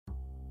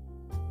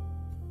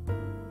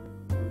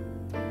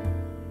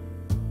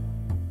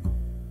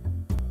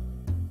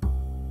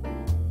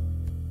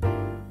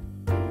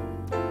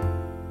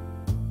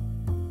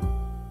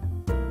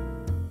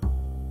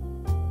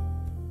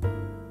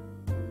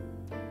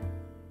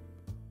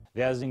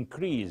there's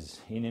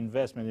increase in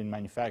investment in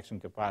manufacturing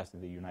capacity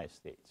in the United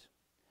States.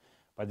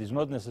 But it's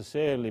not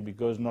necessarily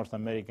because North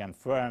American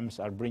firms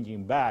are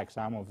bringing back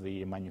some of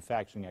the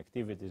manufacturing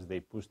activities they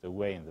pushed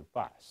away in the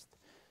past.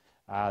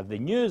 The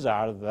news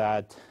are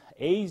that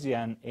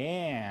Asian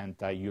and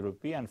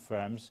European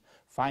firms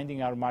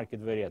finding our market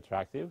very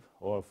attractive,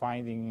 or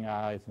finding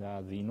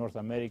the North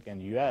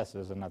American US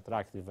as an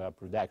attractive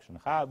production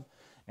hub,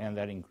 and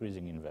they're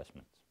increasing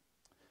investments.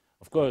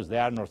 Of course,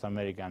 there are North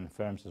American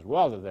firms as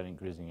well that are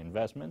increasing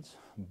investments,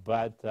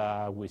 but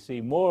we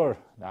see more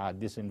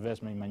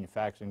disinvestment in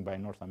manufacturing by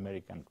North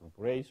American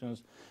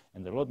corporations,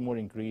 and a lot more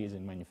increase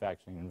in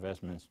manufacturing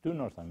investments to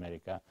North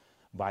America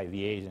by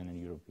the Asian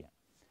and European.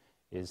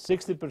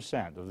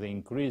 60% of the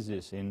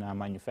increases in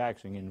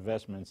manufacturing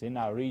investments in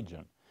our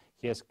region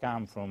has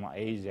come from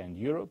Asia and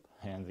Europe,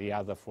 and the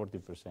other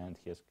 40%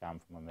 has come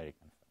from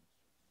American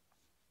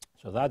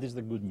firms. So that is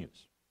the good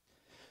news.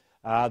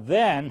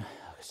 Then,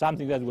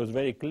 something that was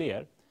very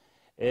clear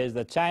is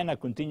that China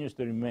continues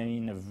to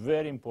remain a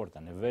very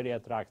important, a very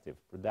attractive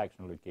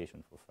production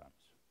location for firms.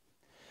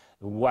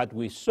 What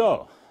we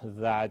saw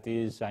that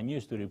is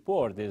news to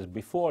report is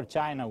before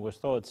China was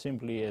thought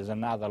simply as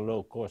another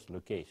low-cost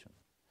location.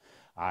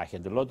 I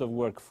had a lot of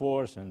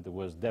workforce, and it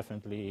was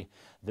definitely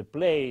the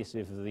place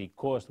if the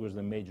cost was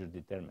the major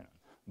determinant.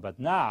 But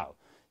now,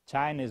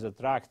 China is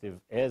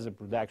attractive as a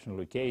production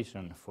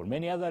location for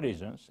many other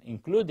reasons,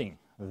 including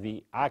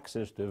the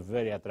access to a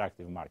very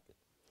attractive market.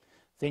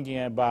 Thinking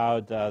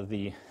about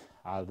the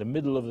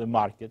middle of the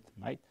market,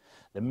 right?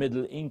 The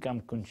middle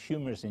income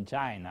consumers in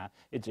China,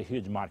 it's a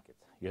huge market.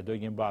 You're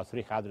talking about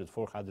 300,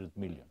 400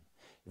 million.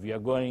 If you are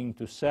going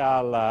to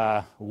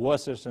sell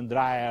washers and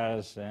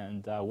dryers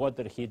and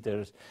water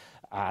heaters,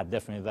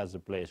 definitely that's the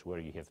place where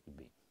you have to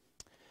be.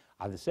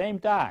 At the same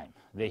time,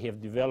 they have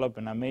developed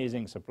an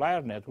amazing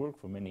supplier network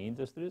for many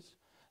industries.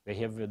 They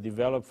have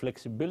developed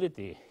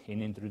flexibility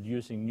in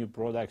introducing new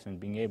products and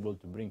being able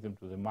to bring them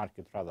to the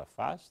market rather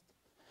fast.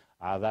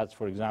 That's,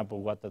 for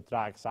example, what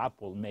attracts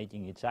Apple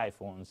making its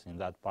iPhones in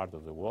that part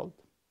of the world.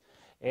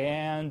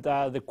 And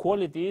the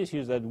quality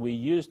issues that we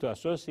used to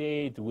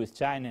associate with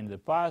China in the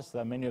past,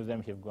 many of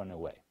them have gone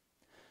away.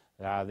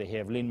 They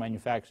have lean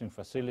manufacturing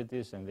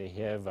facilities, and they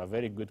have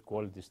very good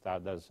quality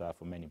standards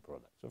for many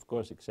products. Of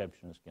course,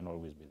 exceptions can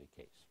always be the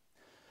case.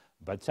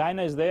 But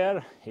China is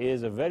there,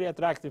 is a very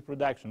attractive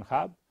production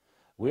hub.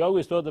 We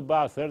always thought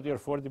about 30 or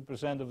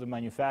 40% of the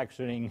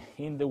manufacturing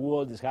in the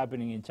world is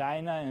happening in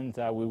China, and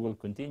we will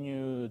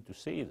continue to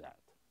see that.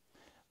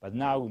 But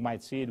now we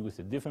might see it with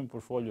a different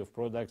portfolio of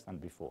products than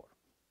before.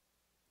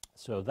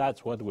 So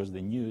that's what was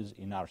the news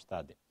in our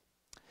study.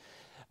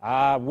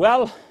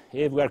 Well,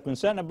 if we are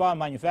concerned about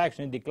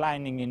manufacturing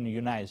declining in the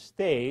United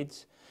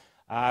States,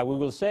 we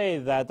will say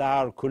that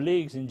our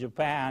colleagues in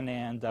Japan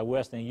and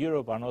Western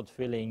Europe are not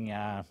feeling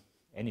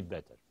any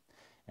better.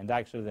 And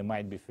actually, they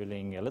might be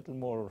feeling a little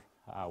more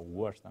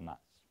worse than us.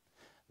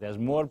 There's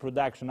more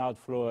production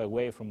outflow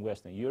away from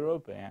Western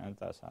Europe, and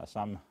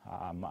some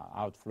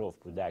outflow of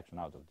production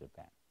out of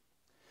Japan.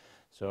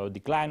 So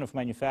decline of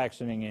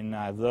manufacturing in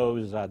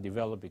those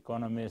developed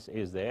economies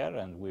is there,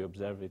 and we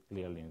observe it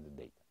clearly in the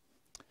data.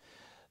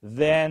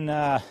 Then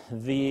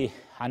the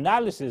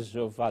analysis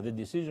of the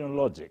decision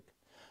logic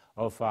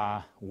of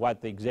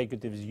what the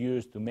executives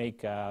use to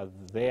make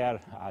their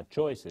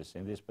choices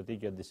in this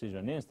particular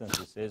decision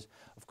instances is,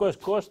 of course,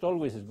 cost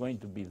always is going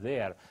to be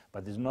there,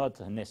 but it's not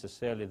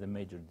necessarily the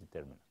major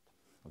determinant.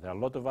 There are a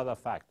lot of other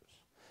factors.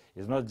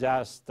 It's not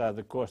just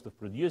the cost of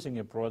producing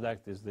a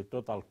product, it's the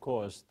total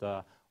cost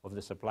of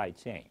the supply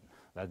chain.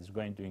 That is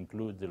going to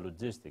include the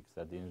logistics,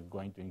 that is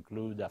going to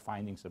include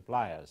finding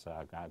suppliers,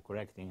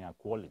 correcting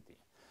quality,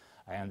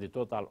 and the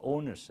total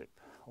ownership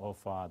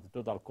of the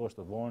total cost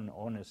of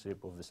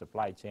ownership of the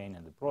supply chain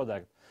and the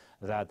product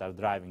that are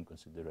driving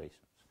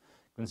considerations.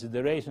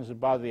 Considerations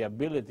about the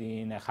ability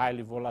in a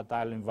highly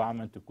volatile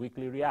environment to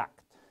quickly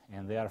react,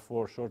 and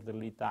therefore shorter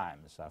lead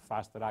times,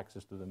 faster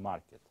access to the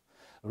market.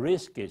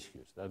 Risk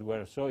issues that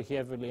were so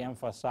heavily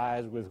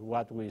emphasized with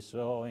what we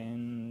saw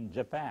in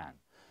Japan,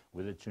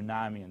 with the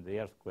tsunami and the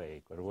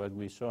earthquake, or what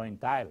we saw in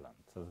Thailand,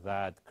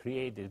 that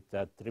created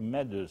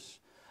tremendous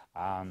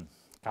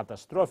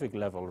catastrophic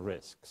level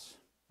risks,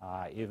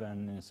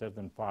 even in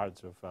certain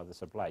parts of the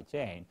supply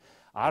chain,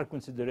 are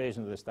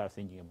considerations they start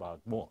thinking about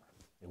more.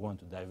 They want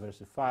to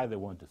diversify, they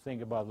want to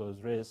think about those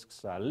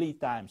risks. Lead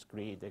times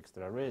create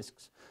extra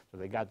risks, so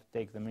they got to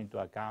take them into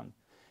account.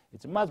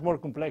 It's a much more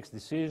complex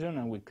decision,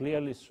 and we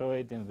clearly saw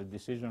it in the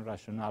decision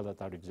rationale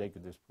that our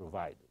executives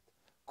provided.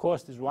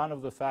 Cost is one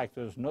of the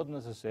factors, not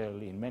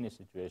necessarily in many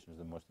situations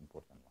the most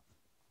important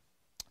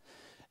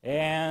one.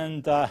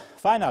 And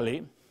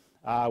finally,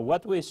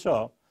 what we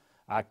saw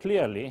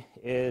clearly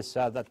is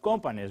that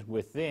companies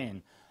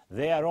within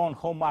their own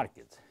home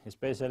market,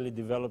 especially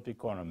developed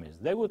economies,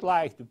 they would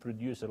like to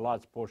produce a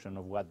large portion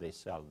of what they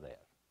sell there,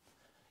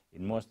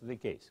 in most of the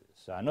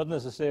cases. Not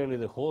necessarily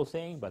the whole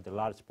thing, but a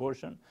large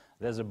portion.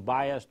 There's a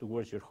bias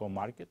towards your home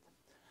market,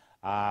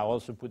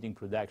 also putting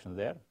production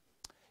there.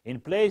 In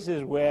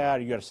places where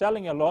you're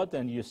selling a lot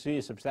and you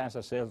see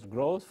substantial sales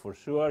growth, for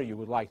sure you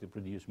would like to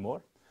produce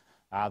more.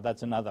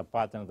 That's another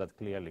pattern that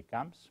clearly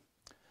comes.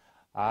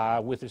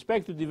 With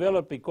respect to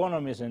developed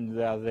economies and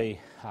the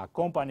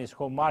companies'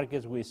 home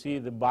markets, we see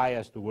the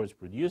bias towards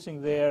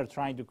producing there,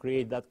 trying to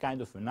create that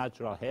kind of a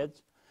natural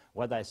hedge,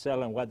 what I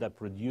sell and what I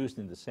produce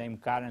in the same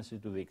currency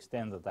to the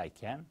extent that I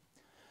can.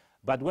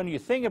 But when you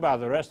think about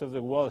the rest of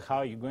the world,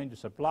 how you're going to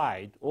supply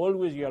it,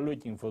 always you're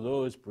looking for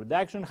those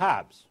production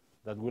hubs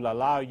that will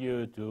allow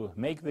you to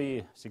make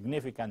the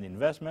significant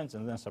investments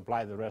and then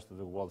supply the rest of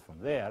the world from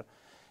there.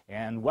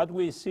 And what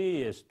we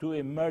see is two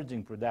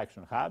emerging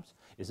production hubs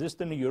is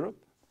Eastern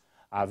Europe,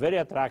 very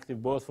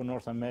attractive both for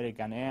North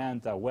American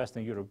and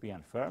Western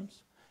European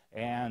firms,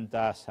 and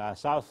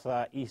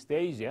Southeast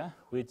Asia,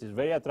 which is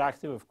very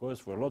attractive, of course,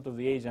 for a lot of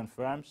the Asian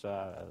firms,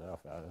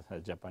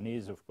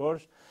 Japanese, of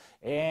course,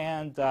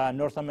 and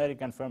North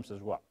American firms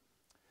as well.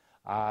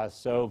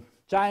 So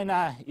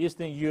China,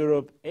 Eastern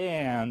Europe,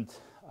 and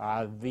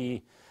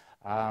the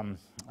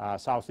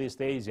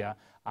Southeast Asia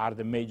are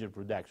the major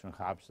production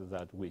hubs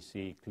that we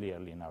see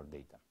clearly in our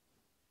data.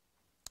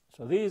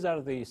 So these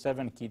are the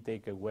 7 key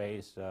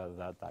takeaways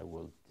that I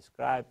will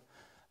describe,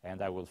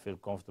 and I will feel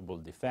comfortable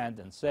defend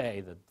and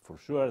say that for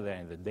sure they're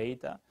in the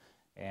data.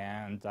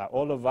 And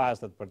all of us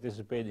that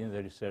participate in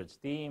the research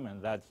team,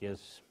 and that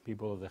has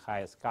people of the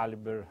highest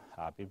caliber,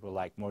 people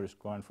like Maurice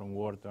Cohen from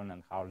Wharton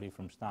and Hao Li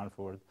from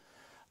Stanford,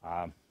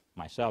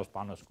 myself,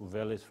 Panos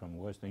Kouvelis from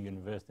Western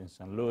University in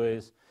St.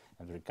 Louis,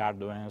 and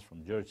Ricardo Enns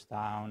from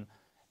Georgetown,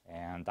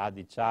 and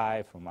Adi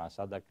Chai from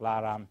Santa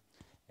Clara,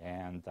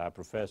 and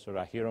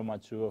Professor Hiro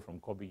Matsuo from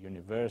Kobe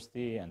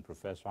University, and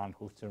Professor Ann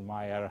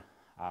Huchtermeyer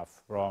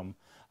from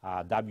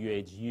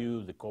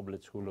WHU, the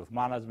Koblenz School of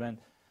Management.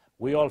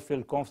 We all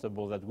feel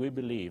comfortable that we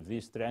believe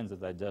these trends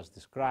that I just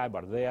described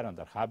are there and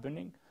are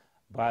happening,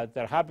 but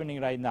they're happening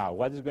right now.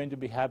 What is going to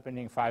be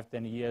happening 5,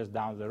 10 years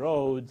down the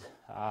road?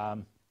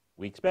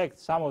 We expect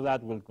some of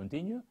that will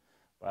continue,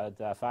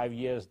 but 5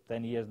 years,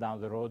 10 years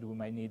down the road, we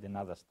might need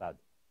another study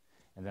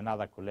and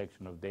another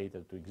collection of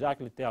data to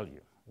exactly tell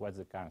you what's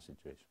the current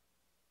situation.